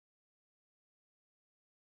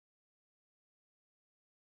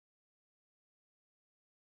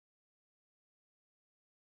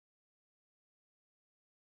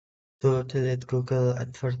To delete Google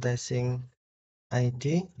advertising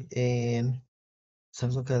ID in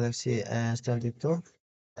Samsung Galaxy S22,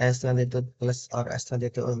 S22 Plus or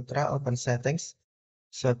S22 Ultra, open settings,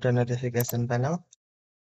 swipe the notification panel,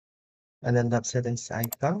 and then tap settings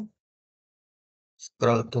icon.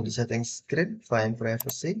 Scroll to the settings screen, find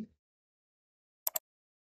privacy,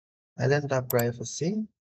 and then tap privacy.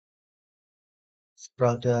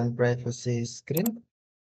 Scroll down privacy screen,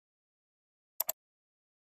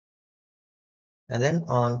 and then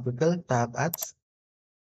on Google tap ads,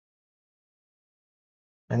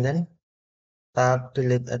 and then tap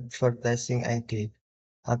delete advertising ID.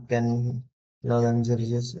 App can no longer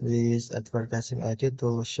use this advertising ID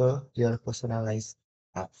to show your personalized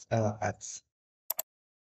ads.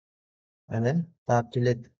 And then tap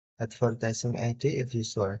delete advertising ID if you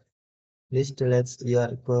sure. This deletes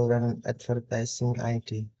your current advertising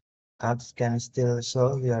ID. Apps can still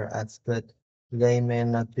show your ads, but they may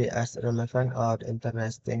not be as relevant or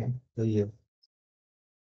interesting to you.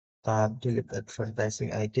 Tap delete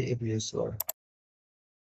advertising ID if you sure.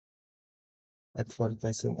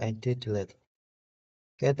 Advertising ID delete.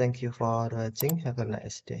 Okay, thank you for watching. Have a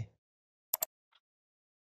nice day.